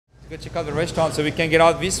go check out the restaurant so we can get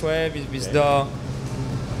out this way, this door.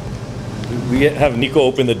 We have Nico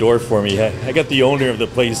open the door for me. I got the owner of the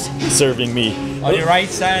place serving me. On the right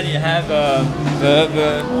side, you have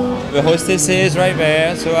the hostesses right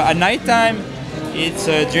there. So at night time, it's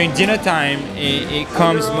during dinner time. It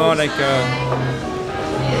comes more like a.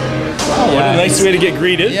 What a nice way to get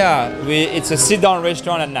greeted. Yeah, it's a sit-down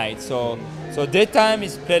restaurant at night. So daytime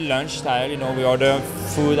is plate lunch style. You know, we order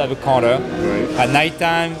food at the counter. Right. At night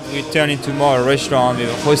time, we turn into more a restaurant with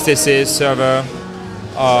hostesses, server.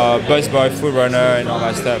 Busboy, food runner, and all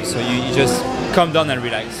that stuff. So you just come down and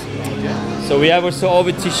relax. Okay. So we have also all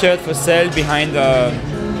the t-shirts for sale behind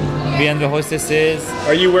the hostesses.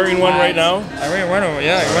 Are you wearing one right now? I'm wearing one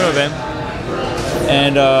of them.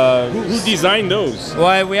 And who designed those?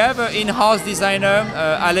 Well, we have an in-house designer,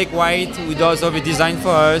 Alec White, who does all the design for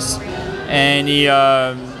us, and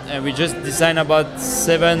we just designed about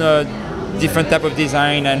 7 different type of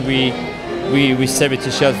design, and we sell the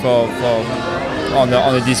t-shirt for on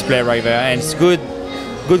the display right there, and it's good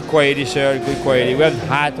quality shirt, good quality. We have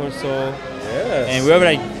hat also, yes. And we have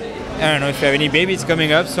like, I don't know if you have any babies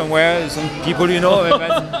coming up somewhere, some people you know,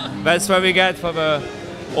 that's what we got for the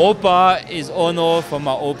Opa is Ono for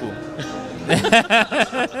my Opu.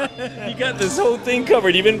 You got this whole thing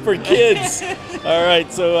covered, even for kids. All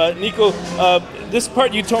right, so Nico, this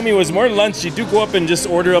part you told me was more lunch. You do go up and just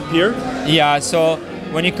order up here? Yeah, so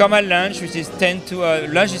when you come at lunch, which is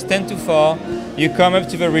lunch is 10 to 4, you come up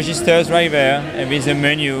to the registers right there, and there's a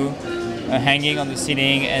menu hanging on the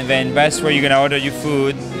ceiling, and then that's where you're gonna order your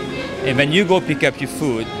food, and then you go pick up your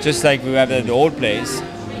food, just like we have at the old place.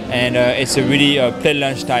 And it's a really plate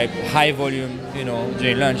lunch type, high volume, you know,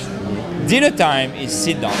 during lunch. Dinner time is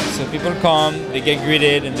sit down, so people come, they get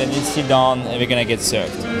greeted, and then you sit down, and they're gonna get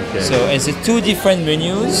served. Okay. So it's 2 different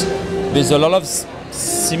menus. There's a lot of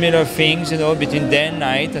similar things, you know, between day and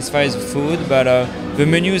night as far as food, but the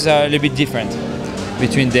menus are a little bit different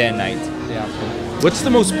between day and night. Yeah. What's the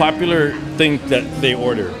most popular thing that they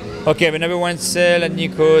order? Okay, the number one sale at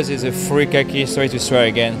Nico's is a furikake. Sorry to swear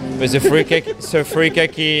again, but it's a furikake,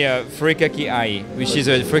 furikake ai, which is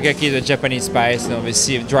furikake is a Japanese spice, you know,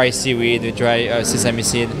 with dry seaweed, with dry sesame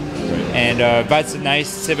seed, and that's a nice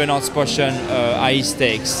 7-ounce portion ai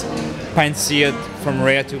steaks, pan-seared from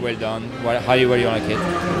rare to well done, however you like it,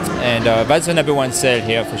 and that's the number one sale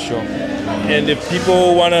here for sure. And if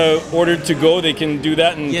people want to order to go, they can do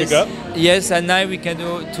that and pick up? Yes, at night we can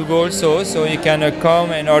do to go also, so you can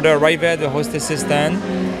come and order right there at the hostess stand,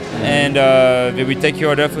 and they will take your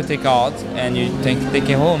order for takeout, and you take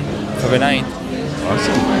it home for the night.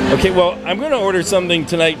 Awesome. Okay, well, I'm going to order something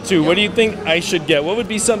tonight too. What do you think I should get? What would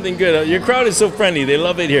be something good? Your crowd is so friendly. They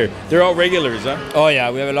love it here. They're all regulars, huh? Oh yeah,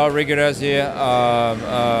 we have a lot of regulars here. A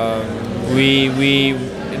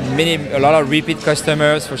lot of repeat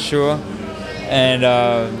customers for sure. And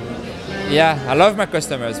yeah, I love my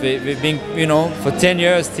customers. They've been, you know, for 10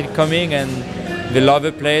 years still coming, and they love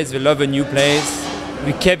the place, they love a new place.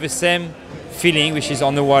 We kept the same feeling, which is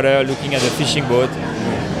on the water, looking at the fishing boat.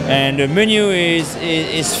 And the menu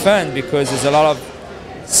is fun because there's a lot of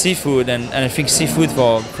seafood, and I think seafood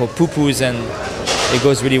for poo-poos, and it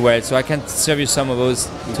goes really well. So I can serve you some of those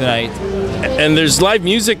tonight. And there's live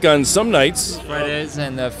music on some nights.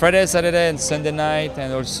 Friday, Saturday, and Sunday night,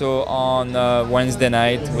 and also on Wednesday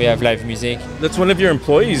night we have live music. That's one of your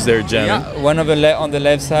employees there, Jen. Yeah, one of on the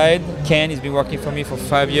left side, Ken. He's been working for me for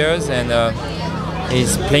 5 years, and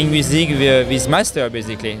he's playing music with his master,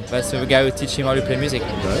 basically. That's the guy who teach him how to play music.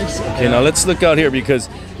 Nice. Okay, now let's look out here because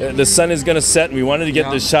the sun is going to set, and we wanted to get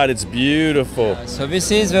this shot. It's beautiful. So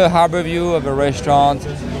this is the harbor view of the restaurant.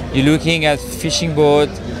 You're looking at fishing boat.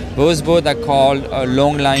 Those boats are called a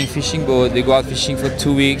long line fishing boat. They go out fishing for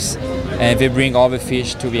 2 weeks, and they bring all the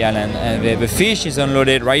fish to the island. And the fish is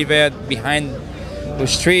unloaded right there behind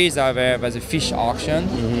those trees. There's a fish auction.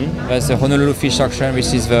 Mm-hmm. There's a Honolulu fish auction,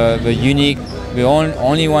 which is the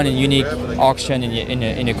only one in unique auction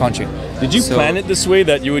in the country. Did you plan it this way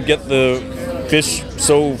that you would get the fish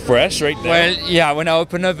so fresh right there? Well, yeah. When I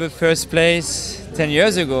opened up the first place 10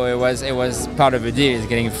 years ago, it was part of the deal. It's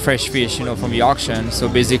getting fresh fish, you know, from the auction. So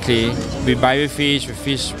basically, we buy the fish,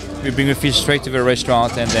 we bring the fish straight to the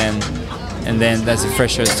restaurant, and then that's the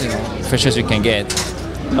freshest, you know, freshest you can get.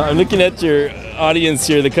 I'm looking at your audience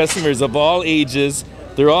here, the customers of all ages.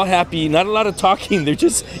 They're all happy. Not a lot of talking. They're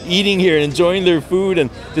just eating here, enjoying their food, and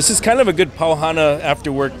this is kind of a good pauhana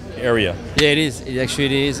after work area. Yeah, it is. It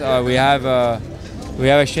actually is. We have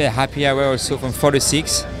actually a happy hour also from 4 to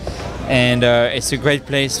 6. And it's a great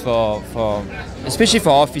place for especially for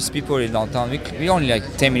office people in downtown. We're only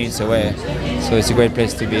like 10 minutes away, so it's a great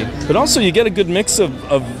place to be. But also, you get a good mix of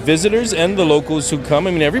visitors and the locals who come.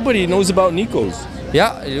 I mean, everybody knows about Nico's.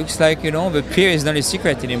 Yeah, it looks like, the Pier is not a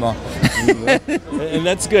secret anymore. And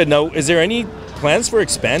that's good. Now, is there any plans for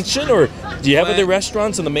expansion, or do you have other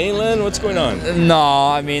restaurants on the mainland? What's going on? No,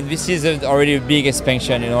 I mean, this is already a big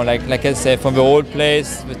expansion, like I said, from the old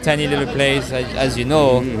place, the tiny little place, as you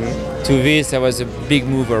know, to this, there was a big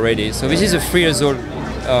move already. So this is a 3 years old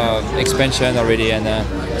expansion already, and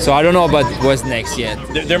so I don't know about what's next yet.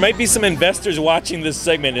 There might be some investors watching this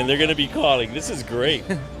segment, and they're going to be calling. This is great.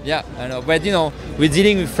 Yeah, I know, but we're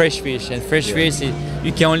dealing with fresh fish, and fresh fish,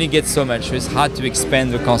 you can only get so much. So it's hard to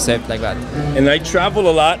expand the concept like that. And I travel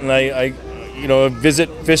a lot, and I visit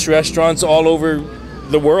fish restaurants all over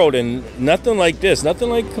the world, and nothing like this, nothing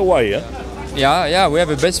like Hawaii. Yeah, we have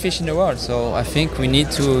the best fish in the world, so I think we need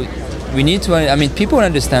to. I mean, people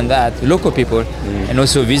understand that, local people, and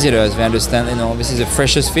also visitors. They understand, this is the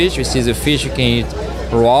freshest fish. This is a fish you can eat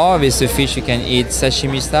raw. This is a fish you can eat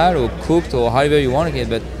sashimi style or cooked or however you want to get,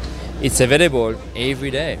 but it's available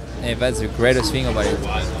every day, and that's the greatest thing about it.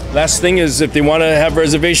 Last thing is, if they want to have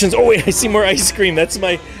reservations. Oh wait, I see more ice cream. That's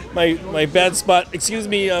my bad spot. Excuse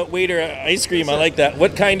me, waiter. Ice cream. I like that.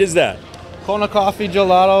 What kind is that? Kona coffee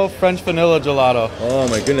gelato, French vanilla gelato. Oh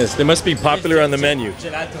my goodness, they must be popular on the menu.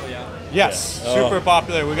 Gelato, yeah. Yes, super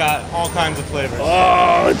popular. We got all kinds of flavors.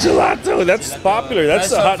 Oh, gelato, that's popular.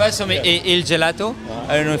 That's a hot. That's from Il Gelato.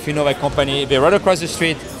 I don't know if you know that company. They're right across the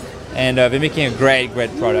street, and they're making a great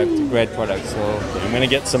product. So I'm gonna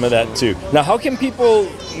get some of that too. Now, how can people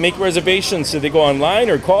make reservations? Do they go online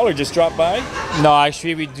or call or just drop by? No,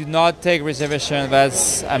 actually, we do not take reservation.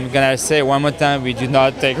 I'm gonna say one more time, we do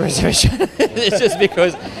not take reservation. It's just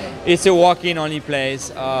because it's a walk-in only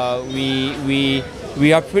place.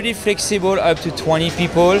 We are pretty flexible, up to 20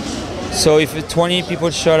 people. So if 20 people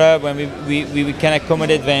show up, when we can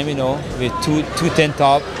accommodate them, with two tent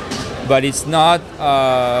top. But it's not.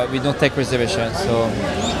 We don't take reservations. So.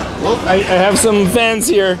 Well, I have some fans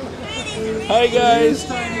here. Hi guys.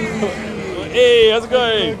 Hey, how's it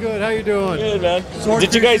going? Good. How you doing? Good, man.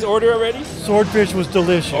 Did you guys order already? Swordfish was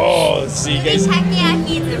delicious. Oh, see, guys. Furikake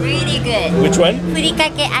ahi is really good. Which one?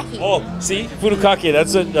 Furikake ahi. Oh, see, furikake.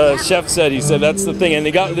 That's what chef said. He said that's the thing, and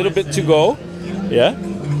they got a little bit to go. Yeah.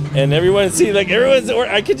 And everyone's. Or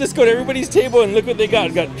I could just go to everybody's table and look what they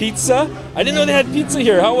got. Got pizza. I didn't know they had pizza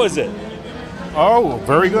here. How was it? Oh,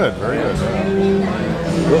 very good, very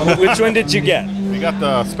good. Which one did you get? We got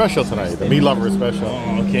the special tonight, the meat lover special.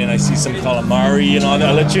 Oh, okay, and I see some calamari and all that.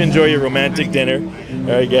 I'll let you enjoy your romantic dinner.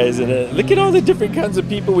 All right, guys, and look at all the different kinds of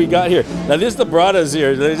people we got here. Now, there's the bratas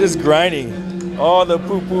here. They're just grinding. All the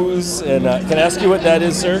poo-poos. And can I ask you what that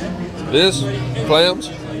is, sir? This, clams.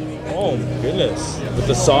 Oh, my goodness. With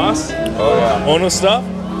the sauce? Oh, yeah. Ono stuff?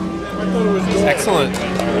 Excellent.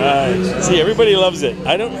 See, everybody loves it.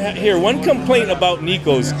 I don't hear one complaint about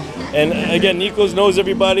Nico's. And again, Nico's knows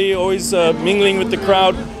everybody, always mingling with the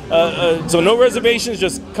crowd. So no reservations,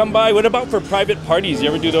 just come by. What about for private parties? You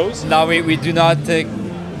ever do those? No, we do not take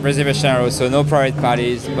reservation, so no private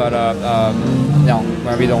parties. But no,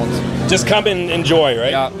 we don't. Just come and enjoy,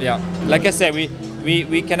 right? Yeah. Like I said,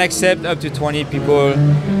 we can accept up to 20 people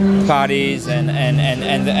parties, and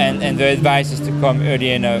the advice is to come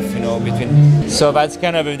early enough, between. So that's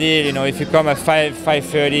kind of a deal, if you come at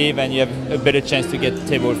 5:30, then you have a better chance to get a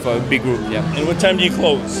table for a big group. Yeah. And what time do you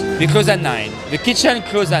close? We close at 9. The kitchen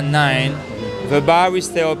closes at 9. The bar will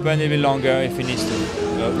stay open a little bit longer if it needs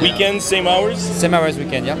to. Weekends, same hours? Same hours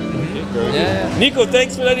weekend, yeah. Yeah. Nico,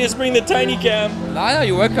 thanks for letting us bring the tiny cam. No,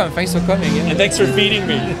 you're welcome. Thanks for coming. Yeah. And thanks for feeding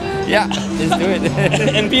me. Yeah, let's do it.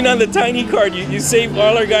 And being on the tiny card, you save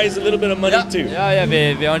all our guys a little bit of money too. Yeah,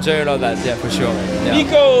 they enjoy all that, yeah, for sure. Yeah.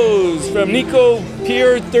 Nico's from Nico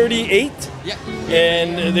Pier 38. Yeah.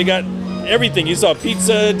 And they got everything. You saw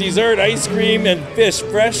pizza, dessert, ice cream, and fish.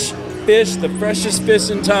 Fresh fish, the freshest fish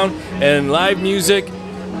in town, and live music.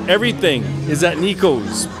 Everything is at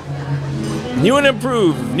Nico's. New and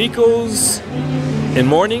improved Nico's in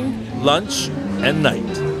morning, lunch, and night.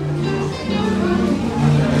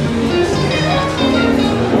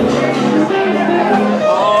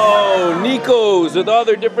 Oh, Nico's with all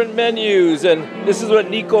their different menus. And this is what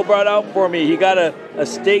Nico brought out for me. He got a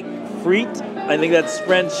steak frite. I think that's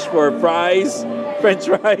French for fries, French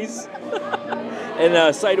fries. And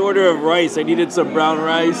a side order of rice. I needed some brown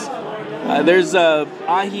rice. There's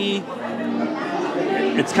ahi.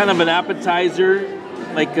 It's kind of an appetizer,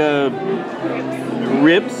 like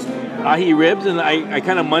ribs, ahi ribs, and I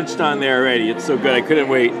kind of munched on there already. It's so good, I couldn't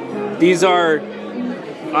wait. These are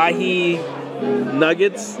ahi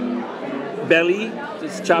nuggets, belly,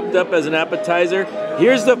 just chopped up as an appetizer.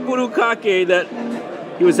 Here's the furikake that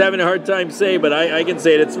he was having a hard time saying, but I can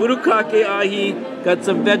say it. It's furikake ahi, got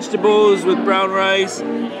some vegetables with brown rice.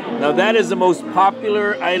 Now that is the most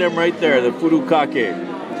popular item right there, the furikake.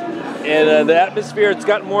 And the atmosphere, it's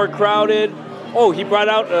gotten more crowded. Oh, he brought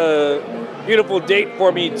out a beautiful date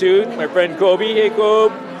for me too, my friend Kobe. Hey,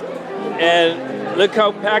 Kobe. And look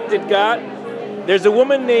how packed it got. There's a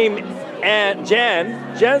woman named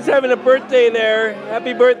Jan. Jan's having a birthday there.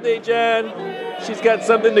 Happy birthday, Jan. She's got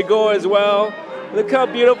something to go as well. Look how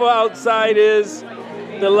beautiful outside is,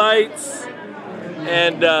 the lights,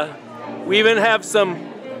 and we even have some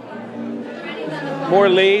more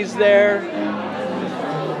lays there.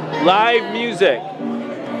 Live music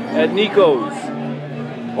at Nico's.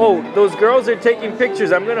 Oh, those girls are taking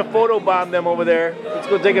pictures. I'm gonna photobomb them over there. Let's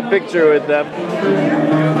go take a picture with them.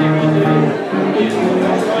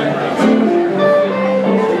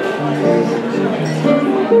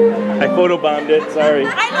 I photobombed it, sorry.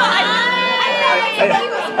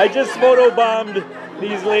 I just photobombed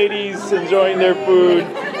these ladies enjoying their food.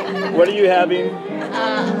 What are you having?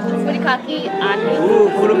 Furikake ahi. Ooh,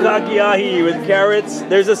 furikake ahi with carrots.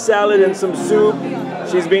 There's a salad and some soup.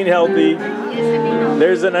 She's being healthy.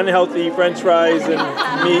 There's an unhealthy French fries and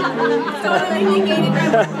meat.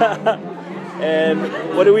 And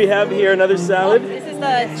what do we have here? Another salad? This is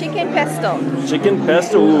the chicken pesto. Chicken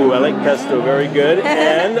pesto. Ooh, I like pesto. Very good.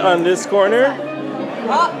 And on this corner?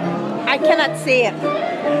 I cannot say it.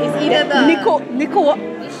 It's either the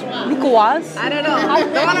Nicoise. I don't know.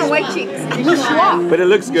 The one on white cheeks. Nicoise. But it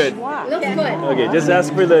looks good. Looks good. Okay, just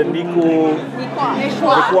ask for the Nicoise.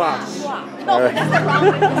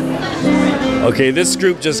 Okay, this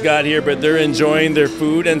group just got here, but they're enjoying their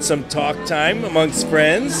food and some talk time amongst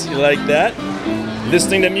friends. You like that?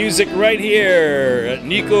 Listening to music right here at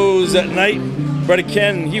Nico's at night. Brother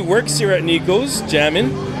Ken, he works here at Nico's,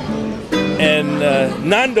 jamming. And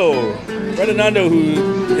Nando, Brother Nando,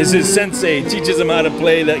 who is his sensei, teaches him how to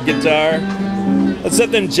play that guitar. Let's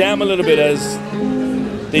let them jam a little bit as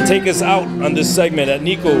they take us out on this segment at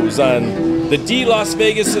Nico's on the D Las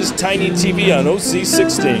Vegas's Tiny TV on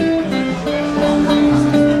OC16.